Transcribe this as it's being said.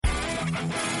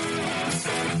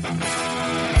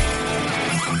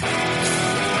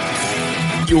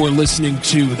You're listening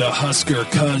to the Husker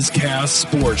Cuzcast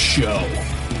Sports Show.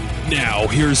 Now,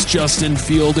 here's Justin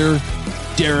Fielder,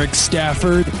 Derek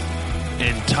Stafford,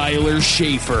 and Tyler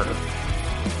Schaefer.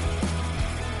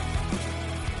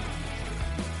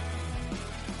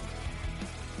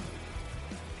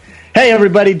 Hey,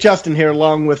 everybody. Justin here,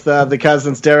 along with the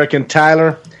cousins, Derek and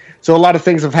Tyler. So a lot of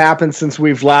things have happened since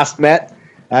we've last met.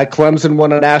 Clemson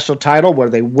won a national title where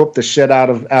they whooped the shit out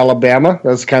of Alabama. That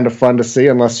was kind of fun to see,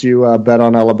 unless you bet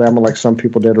on Alabama like some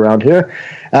people did around here.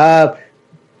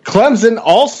 Clemson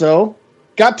also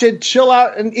got to chill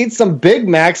out and eat some Big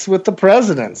Macs with the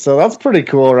president. So that's pretty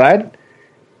cool, right?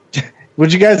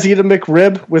 Would you guys eat a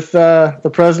McRib with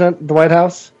the president at the White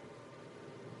House?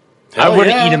 I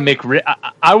wouldn't eat a McRib.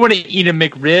 I wouldn't eat a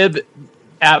McRib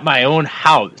at my own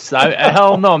house.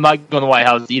 Hell no, I'm not going to the White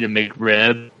House to eat a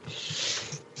McRib.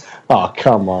 Oh,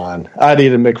 come on. I'd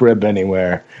eat a McRib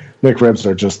anywhere. McRibs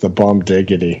are just the bum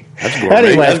diggity.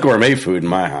 That's gourmet food in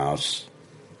my house.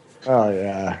 Oh,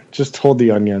 yeah. Just hold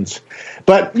the onions.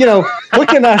 But,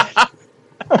 looking at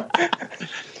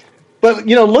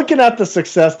looking at the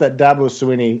success that Dabo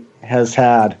Swinney has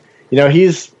had,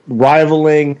 he's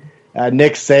rivaling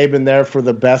Nick Saban there for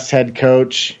the best head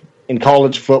coach in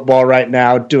college football right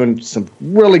now, doing some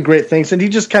really great things. And he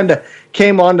just kind of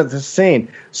came onto the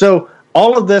scene. So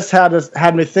all of this had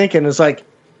me thinking, is like,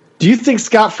 do you think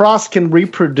Scott Frost can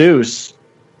reproduce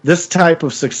this type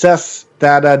of success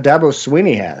that Dabo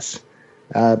Swinney has?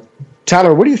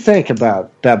 Tyler, what do you think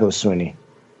about Dabo Swinney?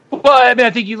 Well, I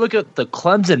think you look at the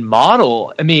Clemson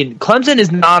model. Clemson is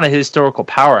not a historical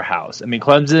powerhouse.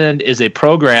 Clemson is a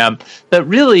program that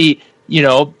really,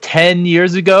 10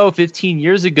 years ago, 15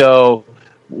 years ago,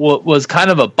 was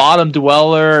kind of a bottom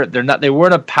dweller. They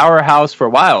weren't a powerhouse for a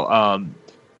while.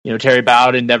 Terry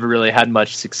Bowden never really had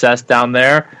much success down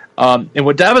there. And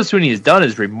what Dabo Swinney has done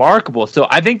is remarkable. So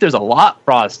I think there's a lot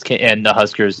Frost and the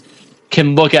Huskers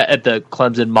can look at the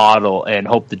Clemson model and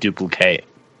hope to duplicate.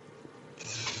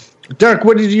 Derek,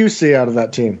 what did you see out of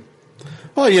that team?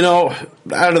 Well,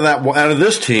 out of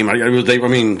this team,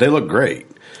 they look great.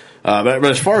 But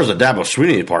as far as the Dabo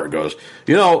Swinney part goes,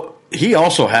 he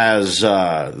also has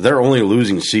their only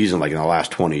losing season like in the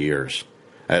last 20 years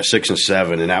at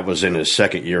 6-7, and that was in his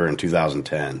second year in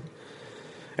 2010.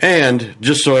 And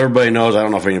just so everybody knows, I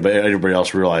don't know if anybody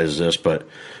else realizes this, but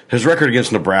his record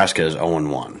against Nebraska is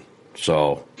 0-1.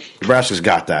 So Nebraska's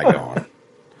got that going.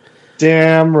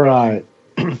 Damn right.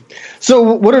 So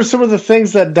what are some of the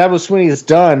things that Dabo Swinney has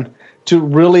done to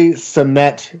really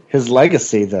cement his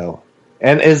legacy, though?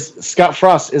 And is Scott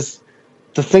Frost, is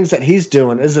the things that he's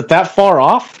doing, is it that far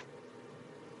off?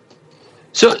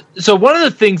 So one of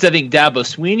the things I think Dabo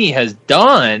Swinney has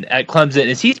done at Clemson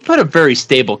is he's put a very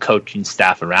stable coaching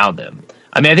staff around him.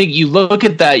 I think you look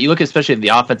at that, especially at the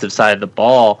offensive side of the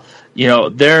ball,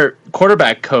 their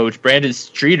quarterback coach, Brandon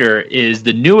Streeter, is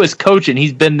the newest coach, and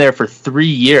he's been there for 3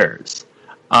 years.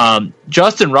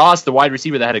 Justin Ross, the wide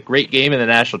receiver that had a great game in the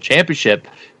national championship,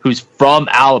 who's from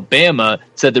Alabama,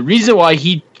 said the reason why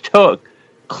he took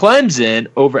Clemson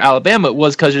over Alabama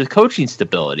was because of coaching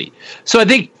stability. So I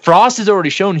think Frost has already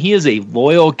shown he is a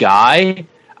loyal guy.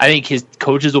 I think his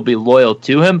coaches will be loyal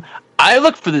to him. I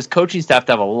look for this coaching staff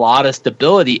to have a lot of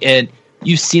stability, and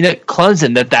you've seen at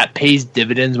Clemson that pays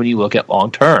dividends when you look at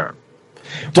long term.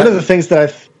 One of the things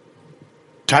that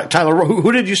Tyler,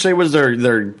 who did you say was their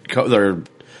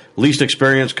least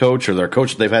experienced coach, or their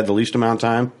coach that they've had the least amount of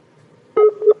time?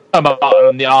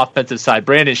 On the offensive side,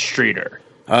 Brandon Streeter.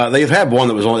 They've had one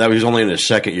that was only in his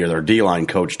second year. Their D-line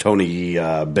coach, Tony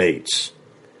Bates.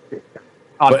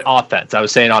 Offense, I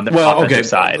was saying on the offensive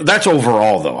side. That's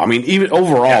overall, though. Even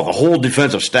overall, the whole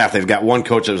defensive staff, they've got one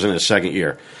coach that was in his second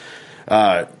year.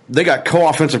 They got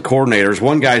co-offensive coordinators.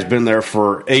 One guy's been there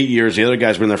for 8 years. The other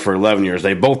guy's been there for 11 years.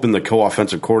 They've both been the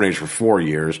co-offensive coordinators for 4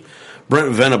 years.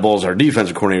 Brent Venables, our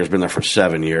defensive coordinator, has been there for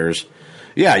 7 years.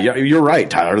 Yeah, you're right,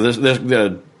 Tyler.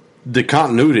 The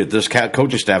continuity of this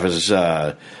coaching staff is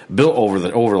built over the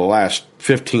last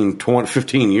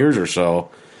 15 years or so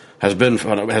has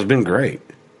been great.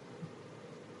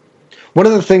 One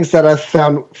of the things that I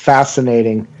found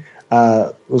fascinating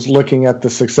was looking at the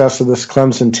success of this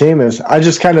Clemson team is I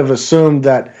just kind of assumed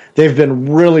that they've been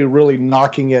really, really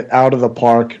knocking it out of the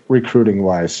park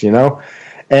recruiting-wise,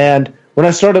 And when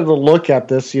I started to look at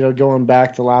this, going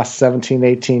back the last 17,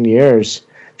 18 years,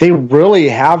 they really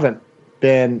haven't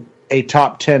been a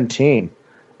top 10 team.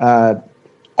 It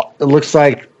looks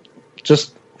like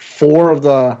just 4 of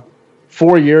the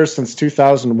 4 years since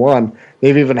 2001,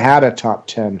 they've even had a top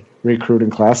 10 recruiting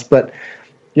class. But,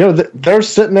 they're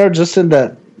sitting there just in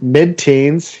the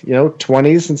mid-teens,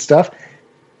 20s and stuff.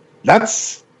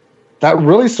 That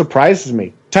really surprises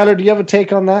me. Tyler, do you have a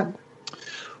take on that?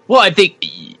 Well, I think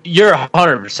you're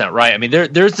 100% right. I mean,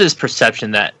 there's this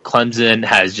perception that Clemson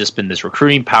has just been this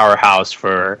recruiting powerhouse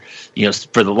for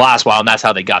the last while, and that's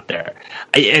how they got there.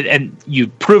 And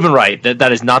you've proven right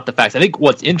that is not the fact. I think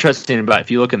what's interesting about,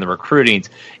 if you look in the recruitings,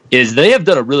 is they have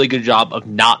done a really good job of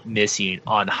not missing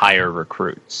on higher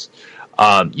recruits.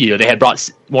 They had brought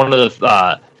one of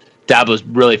the Dabo's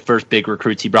really first big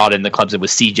recruits he brought in the Clemson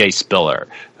was C.J. Spiller,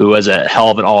 who was a hell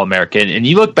of an All-American. And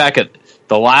you look back at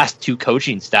the last two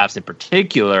coaching staffs in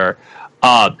particular,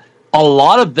 a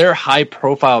lot of their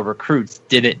high-profile recruits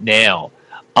didn't nail.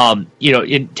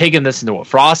 In taking this into what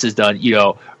Frost has done,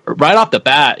 right off the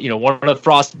bat, one of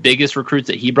Frost's biggest recruits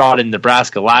that he brought in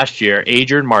Nebraska last year,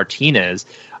 Adrian Martinez,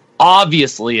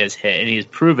 obviously has hit, and he's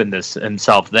proven this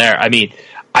himself there. I mean,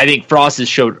 I think Frost has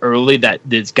showed early that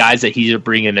these guys that he's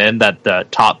bringing in, that the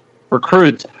top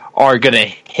recruits are going to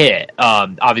hit.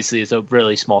 Obviously, it's a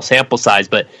really small sample size,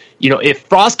 but if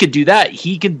Frost could do that,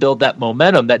 he can build that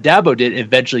momentum that Dabo did and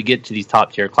eventually get to these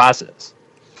top tier classes.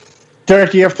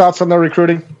 Derek, do you have thoughts on the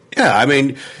recruiting? Yeah, I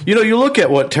mean, you look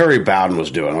at what Terry Bowden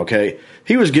was doing, okay?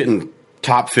 He was getting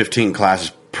top 15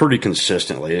 classes pretty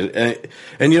consistently.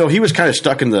 And he was kind of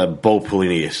stuck in the Bo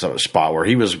Pelini spot where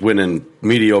he was winning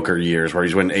mediocre years, where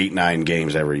he's winning 8-9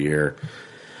 games every year.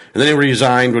 And then he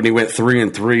resigned when he went 3-3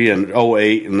 in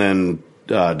 2008, and then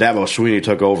Dabo Swinney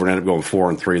took over and ended up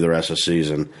going 4-3 the rest of the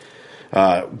season.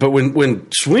 But when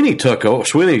Swinney took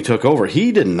over,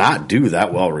 he did not do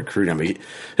that well recruiting. I mean,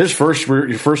 his first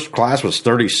class was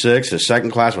 36th, his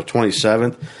second class was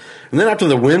 27th, and then after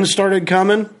the wins started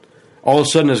coming, all of a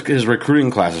sudden his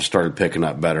recruiting classes started picking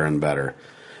up better and better.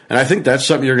 And I think that's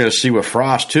something you're going to see with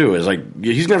Frost too. Is like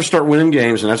he's going to start winning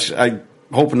games, and I'm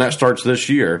hoping that starts this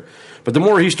year. But the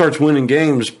more he starts winning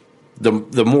games, the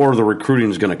more the recruiting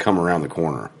is going to come around the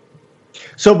corner.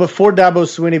 So before Dabo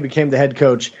Swinney became the head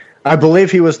coach, I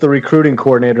believe he was the recruiting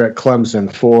coordinator at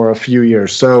Clemson for a few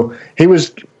years. So he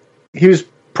was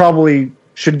probably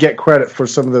should get credit for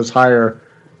some of those higher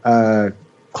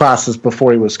classes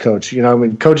before he was coach.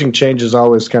 Coaching changes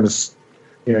always kind of,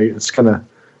 it's kind of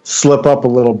slip up a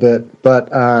little bit,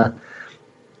 but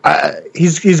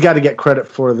he's got to get credit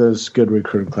for those good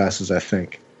recruiting classes, I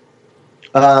think.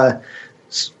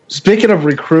 Speaking of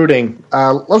recruiting,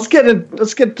 let's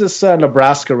get this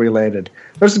Nebraska related.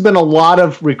 There's been a lot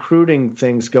of recruiting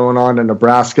things going on in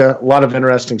Nebraska, a lot of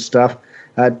interesting stuff.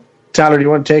 Tyler, do you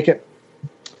want to take it?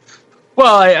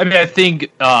 Well, I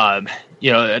think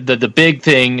the big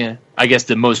thing, I guess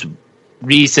the most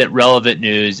recent relevant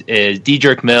news is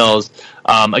Dedrick Mills,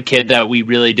 a kid that we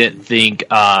really didn't think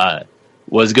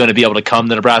was going to be able to come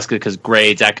to Nebraska because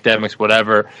grades, academics,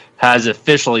 whatever, has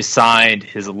officially signed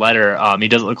his letter. He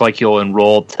doesn't look like he'll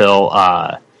enroll till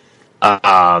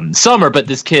summer, but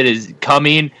this kid is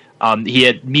coming. He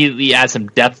immediately adds some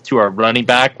depth to our running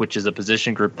back, which is a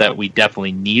position group that we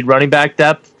definitely need running back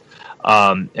depth.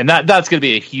 And that's going to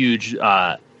be a huge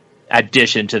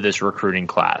addition to this recruiting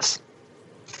class.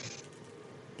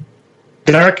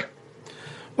 Derek?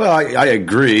 Well, I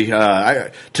agree.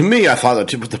 To me, I thought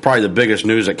that probably the biggest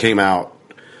news that came out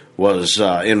was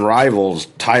in Rivals,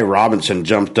 Ty Robinson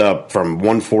jumped up from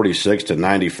 146 to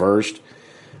 91st,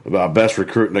 best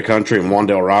recruit in the country, and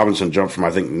Wan'Dale Robinson jumped from, I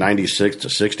think, 96 to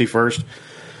 61st.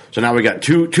 So now we got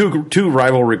two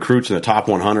rival recruits in the top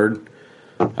 100,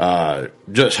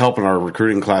 just helping our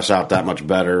recruiting class out that much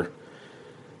better.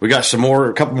 We got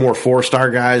a couple more 4-star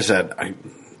guys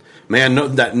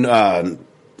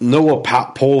Noah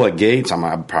Pola Gates,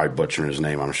 I'm probably butchering his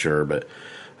name, I'm sure, but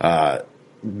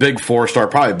big 4-star,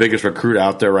 probably biggest recruit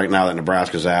out there right now that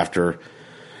Nebraska's after.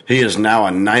 He is now a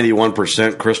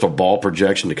 91% crystal ball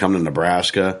projection to come to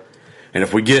Nebraska. And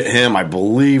if we get him, I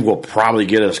believe we'll probably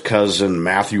get his cousin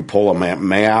Matthew Pola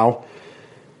Mayau,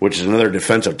 which is another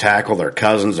defensive tackle. They're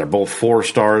cousins. They're both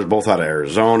 4-stars, both out of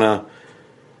Arizona.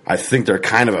 I think they're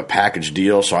kind of a package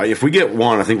deal. So if we get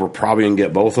one, I think we're probably going to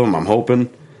get both of them, I'm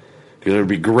hoping. Because it would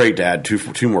be great to add two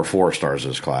more 4-stars to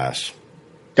this class.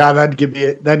 God,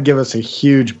 that'd give us a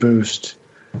huge boost.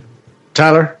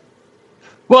 Tyler?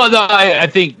 Well, no, I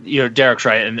think Derek's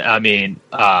right, and I mean,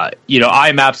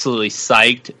 I'm absolutely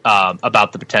psyched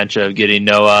about the potential of getting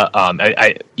Noah.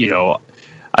 I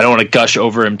don't want to gush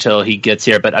over him till he gets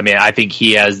here, but I mean, I think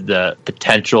he has the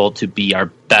potential to be our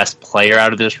best player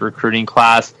out of this recruiting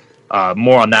class.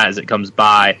 More on that as it comes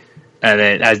by. And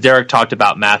then, as Derek talked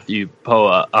about Matthew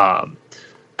Pola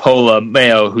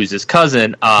Mayo, who's his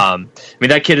cousin,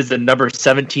 that kid is the number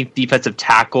 17th defensive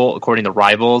tackle according to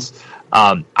Rivals.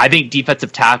 I think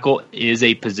defensive tackle is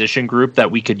a position group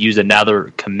that we could use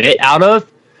another commit out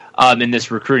of in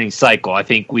this recruiting cycle. I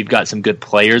think we've got some good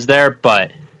players there,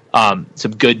 but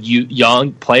some good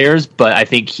young players. But I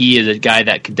think he is a guy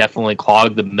that could definitely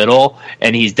clog the middle,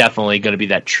 and he's definitely going to be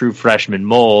that true freshman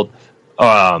mold.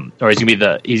 Or he's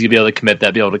gonna be able to commit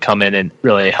that, be able to come in and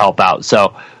really help out.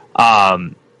 So,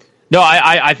 no,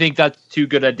 I think that's two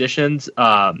good additions.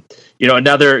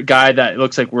 Another guy that it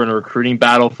looks like we're in a recruiting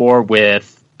battle for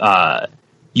with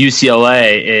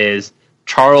UCLA is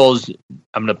Charles.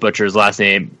 I'm gonna butcher his last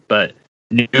name, but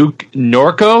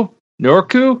Norku.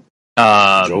 Joku.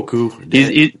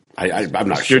 I'm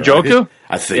not sure. Joku.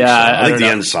 I think so. I think the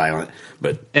end's silent,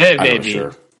 but I'm not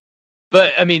sure.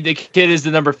 But, I mean, the kid is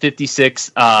the number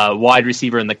 56 wide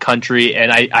receiver in the country, and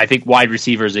I think wide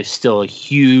receivers is still a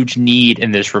huge need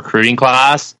in this recruiting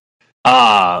class.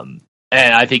 And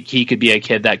I think he could be a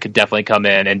kid that could definitely come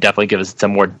in and definitely give us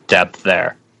some more depth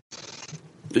there.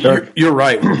 You're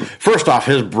right. First off,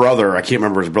 his brother, I can't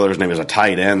remember his brother's name, is a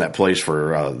tight end that plays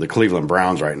for the Cleveland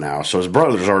Browns right now. So his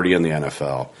brother's already in the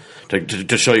NFL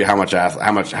to show you how much of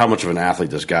an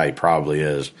athlete this guy probably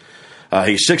is.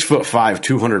 He's 6'5",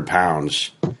 200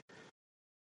 pounds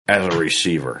as a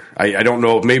receiver. I don't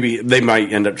know. Maybe they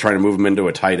might end up trying to move him into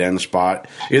a tight end spot.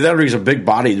 Either that or he's a big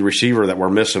bodied receiver that we're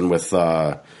missing with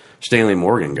Stanley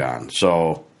Morgan gone.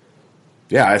 So,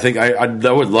 yeah, I think I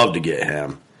would love to get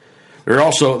him. They're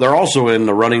also in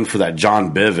the running for that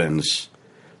John Bivens,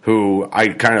 who I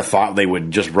kind of thought they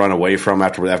would just run away from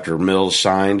after Mills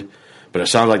signed. But it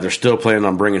sounds like they're still planning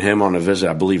on bringing him on a visit,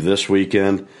 I believe, this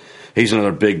weekend. He's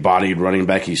another big-bodied running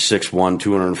back. He's 6'1",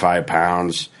 205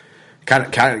 pounds. Kind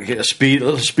of a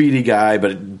little speedy guy,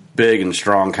 but big and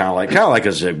strong, kind of like a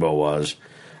Zigbo was.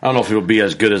 I don't know if he'll be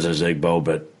as good as a Zigbo,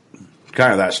 but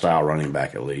kind of that style running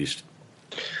back at least.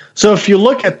 So if you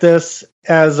look at this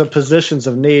as a positions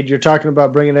of need, you're talking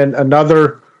about bringing in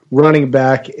another running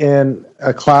back in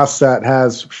a class that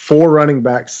has 4 running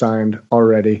backs signed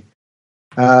already.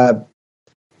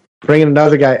 Bringing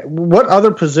another guy. What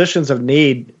other positions of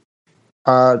need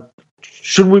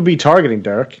should we be targeting,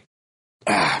 Derek?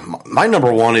 My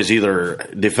number one is either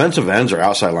defensive ends or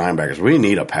outside linebackers. We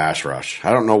need a pass rush.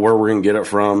 I don't know where we're going to get it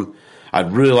from.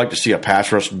 I'd really like to see a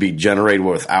pass rush be generated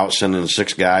without sending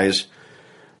 6 guys.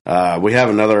 We have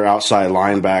another outside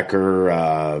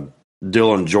linebacker,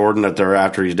 Dylan Jordan, that they're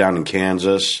after. He's down in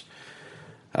Kansas.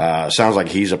 Sounds like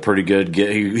he's a pretty good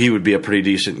get. He would be a pretty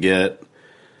decent get.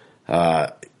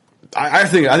 I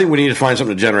think we need to find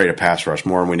something to generate a pass rush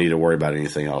more than we need to worry about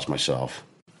anything else myself.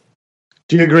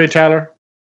 Do you agree, Tyler?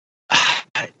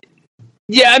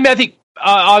 Yeah, I mean, I think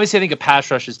obviously I think a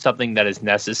pass rush is something that is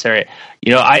necessary.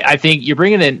 I think you're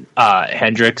bringing in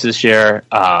Hendricks this year,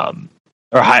 or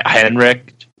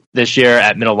Henrik this year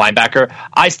at middle linebacker.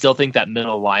 I still think that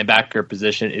middle linebacker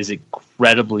position is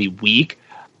incredibly weak.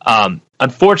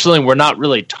 Unfortunately, we're not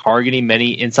really targeting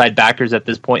many inside backers at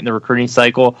this point in the recruiting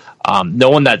cycle. No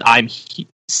one that I'm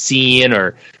seeing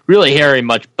or really hearing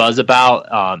much buzz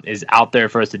about is out there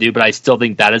for us to do, but I still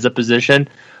think that is a position.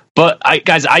 But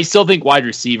I still think wide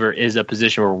receiver is a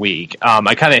position we're weak.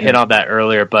 I kind of hit on that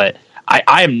earlier, but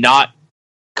I am not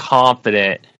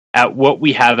confident at what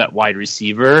we have at wide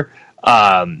receiver.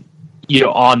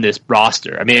 On this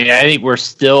roster. I mean, I think we're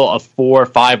still a 4 or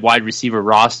 5 wide receiver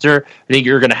roster. I think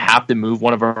you're going to have to move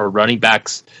one of our running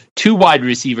backs to wide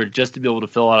receiver just to be able to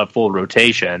fill out a full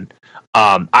rotation.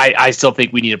 I still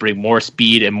think we need to bring more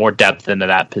speed and more depth into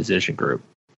that position group.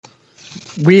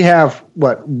 We have,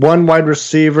 one wide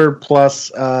receiver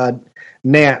plus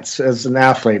Nance as an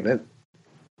athlete.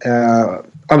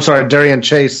 I'm sorry, Darian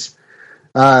Chase.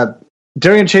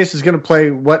 Darian Chase is going to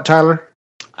play what, Tyler?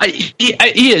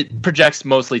 He projects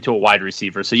mostly to a wide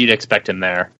receiver, so you'd expect him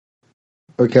there.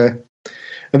 Okay.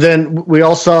 And then we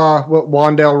all saw what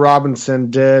Wan'Dale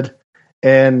Robinson did,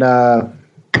 and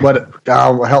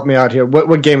help me out here.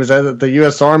 What game is that? The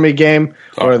U.S. Army game?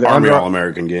 Or the Army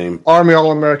All-American game. Army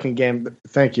All-American game.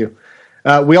 Thank you.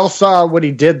 We all saw what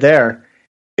he did there.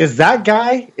 Is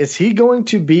he going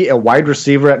to be a wide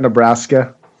receiver at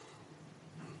Nebraska?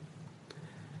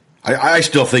 I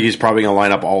still think he's probably going to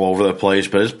line up all over the place,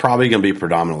 but it's probably going to be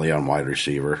predominantly on wide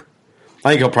receiver. I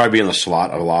think he'll probably be in the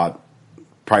slot a lot,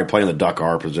 probably playing the duck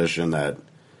R position that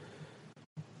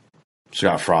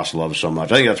Scott Frost loves so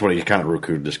much. I think that's what he kind of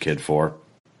recruited this kid for.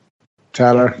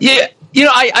 Tyler? Yeah,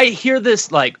 I hear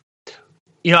this I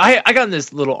got in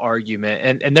this little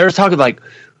argument, and they were talking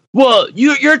well,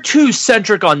 you're too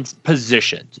centric on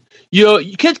positions.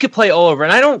 Kids could play all over,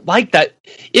 and I don't like that.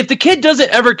 If the kid doesn't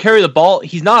ever carry the ball,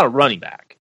 he's not a running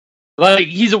back.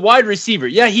 He's a wide receiver.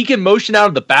 Yeah, he can motion out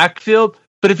of the backfield,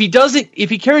 But if he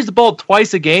carries the ball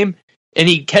twice a game and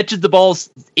he catches the balls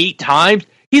 8 times,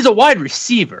 he's a wide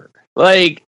receiver.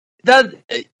 Like that,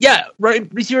 yeah, right.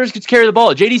 Receivers can carry the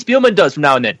ball. J.D. Spielman does from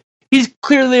now and then. He's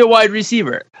clearly a wide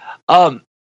receiver.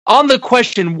 On the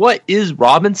question, what is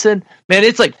Robinson? Man,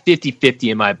 it's like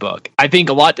 50-50 in my book. I think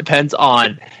a lot depends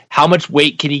on how much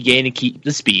weight can he gain and keep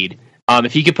the speed.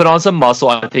 If he could put on some muscle,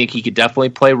 I think he could definitely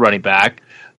play running back.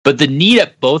 But the need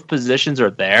at both positions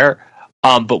are there.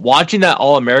 But watching that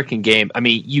All-American game, I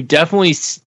mean, you definitely...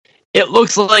 It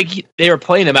looks like they were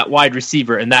playing him at wide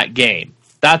receiver in that game.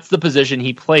 That's the position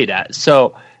he played at.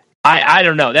 So... I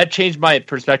don't know. That changed my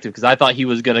perspective because I thought he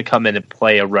was going to come in and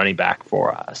play a running back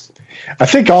for us. I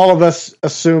think all of us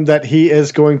assume that he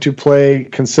is going to play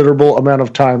considerable amount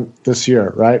of time this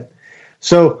year, right?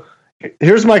 So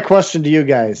here's my question to you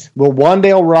guys. Will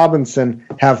Wan'Dale Robinson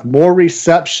have more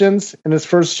receptions in his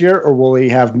first year, or will he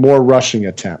have more rushing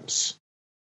attempts?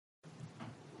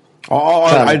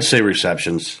 I'd say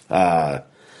receptions. I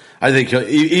think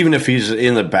even if he's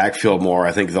in the backfield more,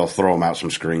 I think they'll throw him out some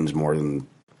screens more than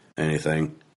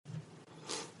anything.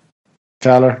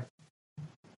 Tyler?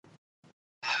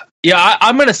 Yeah,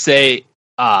 I'm going to say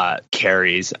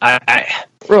carries.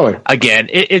 Really? Again,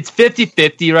 it's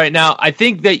 50-50 right now. I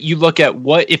think that you look at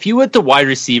if you went to wide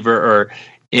receiver or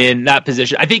in that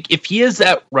position, I think if he is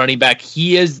at running back,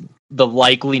 he is the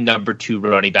likely number 2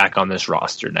 running back on this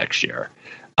roster next year.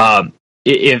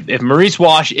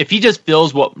 If he just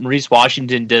fills what Maurice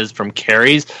Washington does from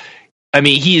carries, I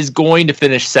mean, he is going to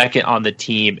finish second on the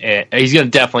team, and he's going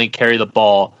to definitely carry the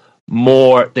ball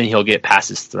more than he'll get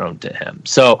passes thrown to him.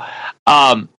 So,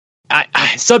 I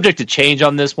subject to change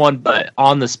on this one, but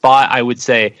on the spot, I would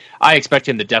say I would expect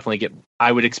him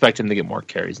to get more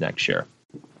carries next year.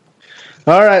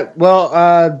 All right.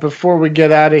 Well, before we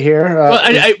get out of here,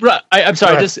 I'm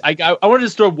sorry. I wanted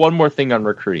to throw one more thing on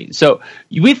recruiting. So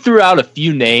we threw out a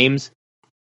few names.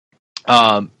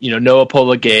 Noah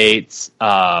Polo Gates.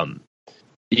 And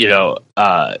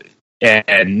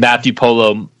Matthew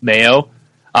Polo Mayo,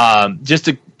 just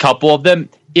a couple of them.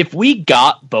 If we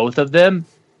got both of them,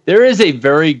 there is a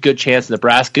very good chance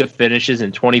Nebraska finishes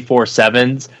in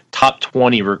 24/7's top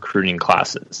 20 recruiting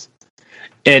classes.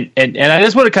 And I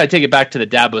just want to kind of take it back to the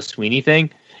Dabo Swinney thing.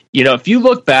 If you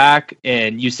look back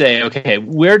and you say, okay,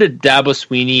 where did Dabo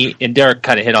Swinney, and Derek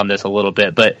kind of hit on this a little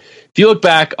bit, but if you look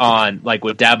back on like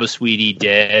what Dabo Swinney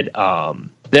did,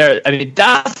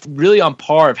 that's really on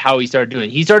par of how he started doing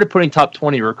it. He started putting top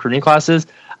 20 recruiting classes.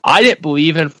 I didn't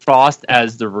believe in Frost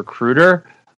as the recruiter,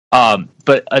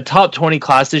 but a top 20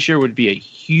 class this year would be a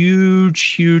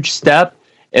huge step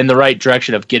in the right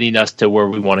direction of getting us to where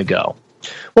we want to go.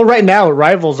 Well, right now,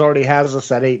 Rivals already has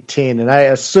us at 18, and I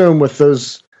assume with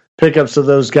those pickups of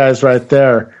those guys right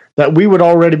there that we would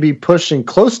already be pushing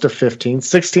close to 15,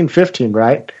 16, 15,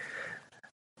 right?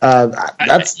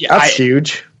 That's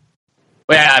huge.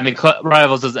 Well, yeah, I mean,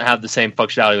 Rivals doesn't have the same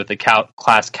functionality with the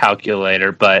class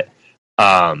calculator, but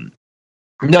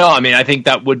no, I mean, I think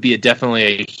that would be definitely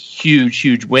a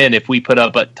huge win if we put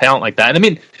up a talent like that. And I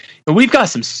mean, we've got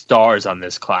some stars on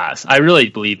this class. I really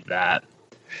believe that.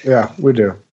 Yeah, we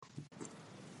do.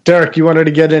 Derek, you wanted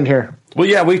to get in here. Well,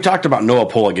 yeah, we talked about Noah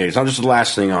Polo Gates. Now, just the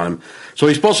last thing on him. So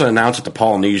he's supposed to announce at the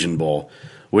Polynesian Bowl,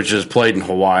 which is played in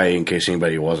Hawaii, in case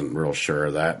anybody wasn't real sure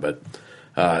of that. But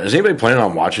is anybody planning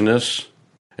on watching this?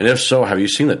 And if so, have you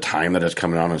seen the time that it's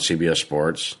coming on CBS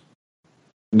Sports?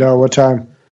 No, what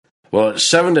time? Well, it's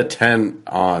 7 to 10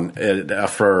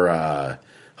 for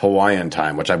Hawaiian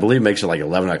time, which I believe makes it like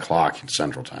 11 o'clock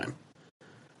Central Time.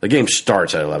 The game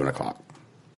starts at 11 o'clock.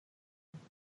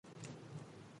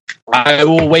 I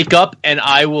will wake up and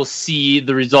I will see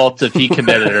the results if he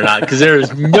committed or not, because there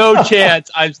is no chance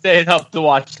I'm staying up to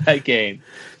watch that game.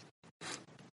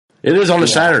 It is on a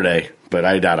Saturday, but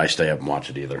I doubt I stay up and watch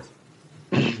it either.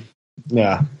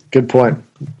 Yeah, good point.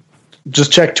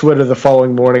 Just check Twitter the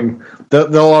following morning.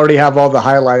 They'll already have all the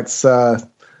highlights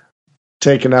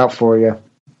taken out for you.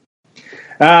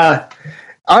 All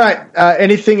right.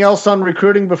 Anything else on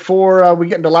recruiting before we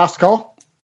get into last call?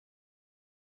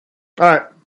 All right.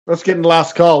 Let's get into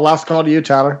last call. Last call to you,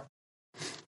 Tyler.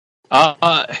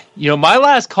 My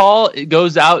last call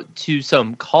goes out to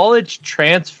some college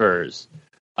transfers.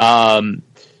 The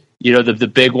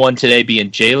big one today being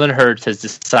Jalen Hurts has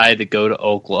decided to go to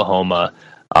Oklahoma.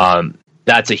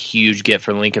 That's a huge get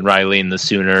for Lincoln Riley and the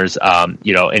Sooners.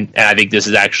 And I think this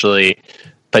is actually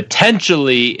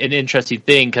potentially an interesting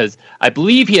thing because I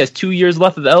believe he has 2 years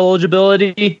left of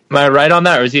eligibility. Am I right on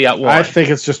that, or is he got one? I think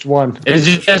it's just one. It's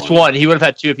just one. He would have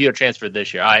had two if he would have transferred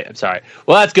this year. I'm sorry.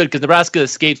 Well, that's good because Nebraska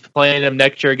escapes playing him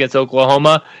next year against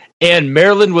Oklahoma, and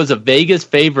Maryland was a Vegas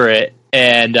favorite,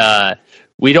 and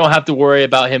we don't have to worry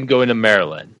about him going to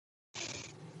Maryland.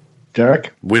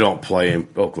 Derek? We don't play in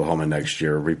Oklahoma next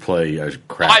year. We play a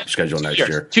crap schedule next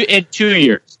year. In 2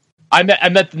 years. I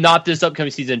meant not this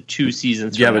upcoming season, 2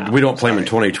 seasons from now. But we don't play them in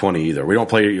 2020 either. We don't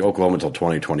play Oklahoma until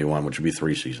 2021, which would be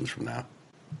 3 seasons from now.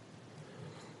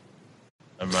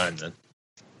 I'm right then.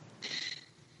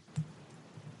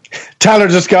 Tyler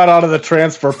just got out of the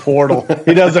transfer portal.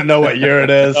 He doesn't know what year it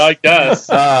is. I guess.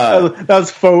 That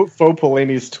was Faux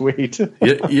Pelini's tweet.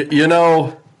 you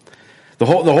know, the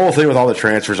whole thing with all the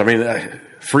transfers, I mean,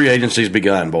 free agency's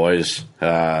begun, boys.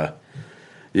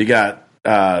 You got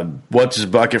what's his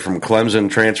bucket from Clemson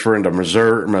transferring to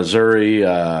Missouri.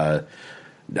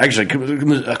 Actually,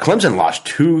 Clemson lost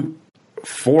 2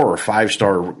 4 or 5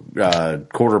 star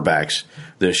quarterbacks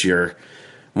this year.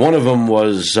 One of them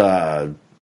was the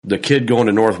kid going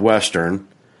to Northwestern,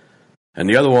 and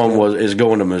the other one is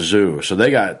going to Mizzou. So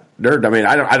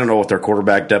I don't know what their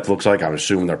quarterback depth looks like. I'm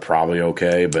assuming they're probably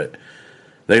okay, but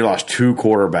they lost 2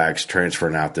 quarterbacks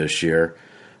transferring out this year.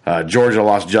 Georgia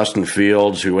lost Justin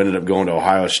Fields, who ended up going to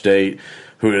Ohio State,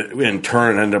 who in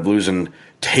turn ended up losing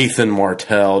Tathan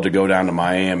Martell to go down to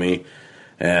Miami.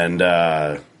 And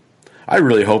I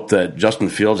really hope that Justin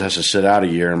Fields has to sit out a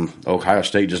year and Ohio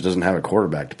State just doesn't have a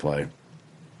quarterback to play.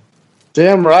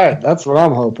 Damn right. That's what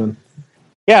I'm hoping.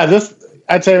 Yeah,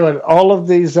 I tell you what, all of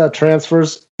these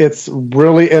transfers, it's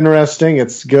really interesting.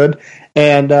 It's good.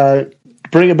 And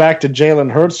bring it back to Jalen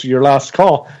Hurts, your last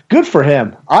call. Good for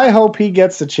him. I hope he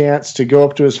gets a chance to go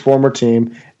up to his former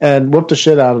team and whoop the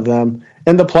shit out of them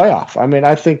in the playoff. I mean,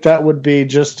 I think that would be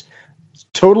just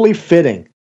totally fitting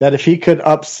that if he could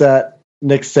upset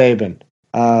Nick Saban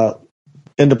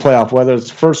in the playoff, whether it's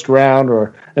first round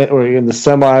or in the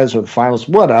semis or the finals,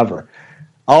 whatever.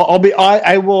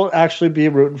 I will actually be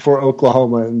rooting for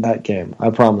Oklahoma in that game.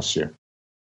 I promise you.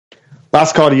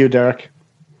 Last call to you, Derek.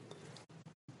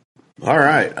 All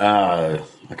right. I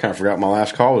kind of forgot my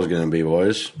last call was going to be,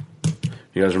 boys.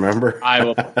 You guys remember?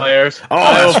 Iowa players.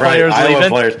 That's right. Iowa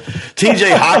players.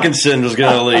 TJ Hawkinson was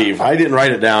going to leave. I didn't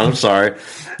write it down. I'm sorry.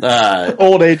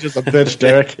 Old age is a bitch,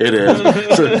 Derek. It is.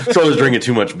 So I was drinking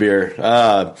too much beer.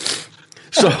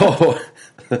 So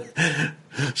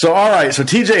all right. So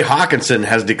TJ Hawkinson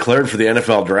has declared for the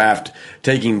NFL draft,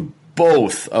 taking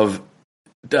both of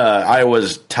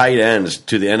Iowa's tight ends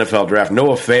to the NFL draft.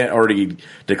 Noah Fant already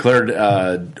declared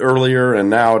earlier, and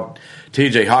now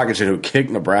TJ Hawkinson, who kicked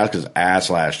Nebraska's ass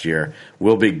last year,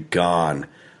 will be gone.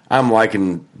 I'm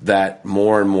liking that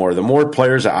more and more. The more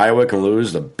players that Iowa can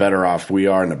lose, the better off we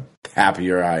are, and the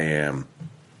happier I am.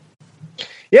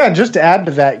 Yeah, and just to add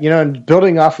to that, and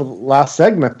building off of last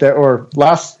segment there, or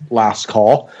last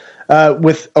call,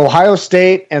 with Ohio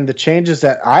State and the changes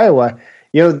at Iowa,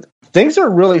 things are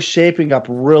really shaping up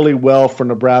really well for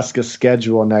Nebraska's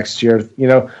schedule next year.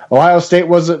 Ohio State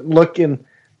wasn't looking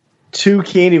too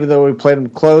keen, even though we played them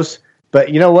close. But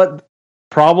you know what?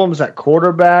 Problems at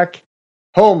quarterback.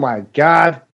 Oh, my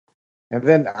God. And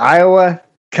then Iowa.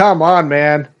 Come on,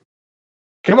 man.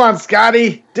 Come on,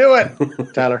 Scotty. Do it.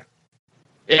 Tyler.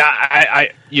 Yeah, I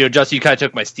Justin, you kind of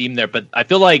took my steam there, but I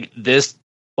feel like this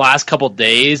last couple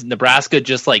days, Nebraska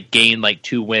just gained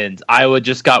 2 wins. Iowa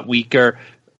just got weaker.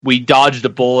 We dodged a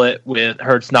bullet with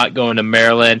Hurts not going to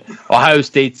Maryland. Ohio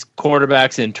State's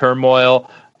quarterback's in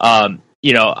turmoil.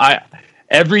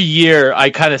 Every year I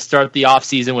kind of start the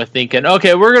offseason with thinking,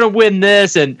 okay, we're going to win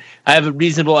this, and I have a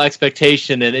reasonable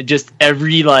expectation, and it just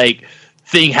every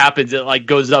thing happens. It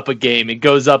goes up a game. It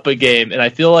goes up a game, and I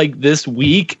feel like this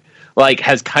week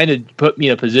has kind of put me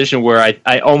in a position where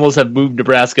I almost have moved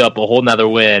Nebraska up a whole nother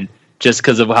win just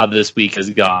because of how this week has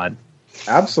gone.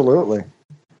 Absolutely.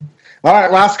 All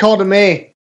right, last call to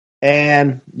me.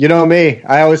 And you know me,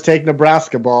 I always take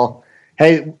Nebraska ball.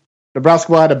 Hey,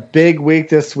 Nebraska had a big week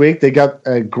this week. They got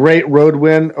a great road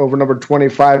win over number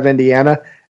 25 Indiana,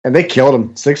 and they killed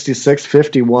them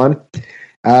 66-51.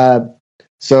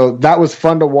 So that was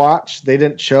fun to watch. They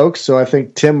didn't choke, so I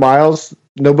think Tim Miles,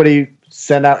 nobody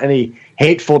sent out any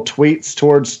hateful tweets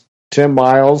towards Tim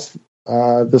Miles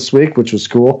this week, which was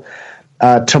cool.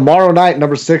 Tomorrow night,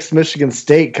 number 6 Michigan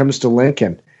State comes to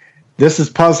Lincoln. This is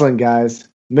puzzling, guys.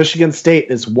 Michigan State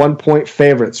is 1-point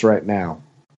favorites right now.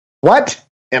 What?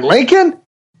 In Lincoln?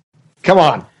 Come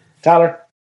on, Tyler.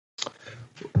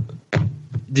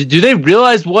 Do they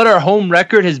realize what our home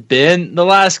record has been the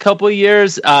last couple of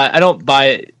years? I don't buy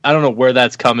it. I don't know where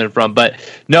that's coming from. But,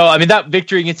 no, I mean, that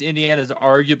victory against Indiana is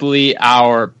arguably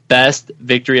our best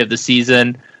victory of the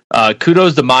season.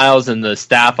 Kudos to Miles and the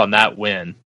staff on that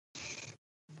win.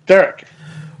 Derek.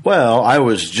 Well, I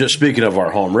was just, speaking of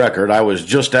our home record, I was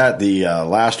just at the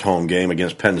last home game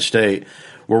against Penn State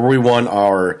where we won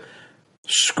our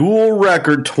school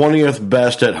record 20th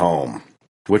best at home,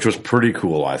 which was pretty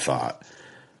cool, I thought.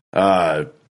 And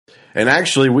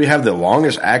actually, we have the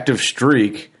longest active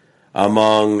streak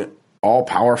among all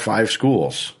Power 5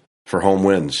 schools for home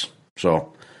wins.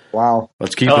 So, wow.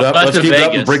 Let's keep it up. Let's keep it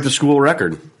up and break the school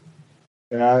record.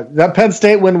 That Penn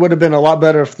State win would have been a lot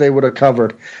better if they would have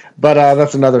covered. But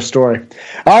that's another story.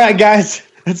 All right, guys,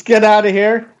 let's get out of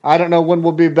here. I don't know when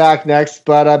we'll be back next,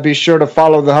 but be sure to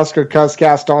follow the Husker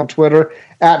Cuzcast on Twitter,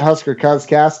 at Husker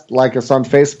Cuzcast. Like us on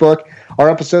Facebook. Our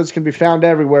episodes can be found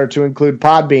everywhere, to include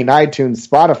Podbean, iTunes,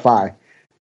 Spotify.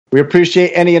 We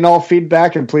appreciate any and all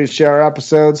feedback, and please share our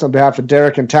episodes. On behalf of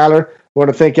Derek and Tyler, we want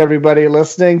to thank everybody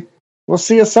listening. We'll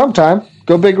see you sometime.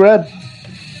 Go Big Red.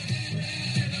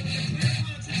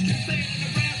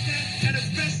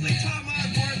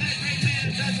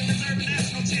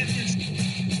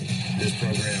 This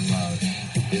program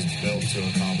is built to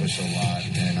accomplish a lot,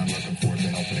 and I'm looking forward to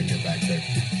helping it get back there.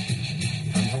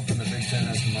 I'm hoping the Big Ten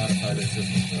has to modify their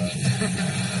system for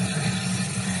that.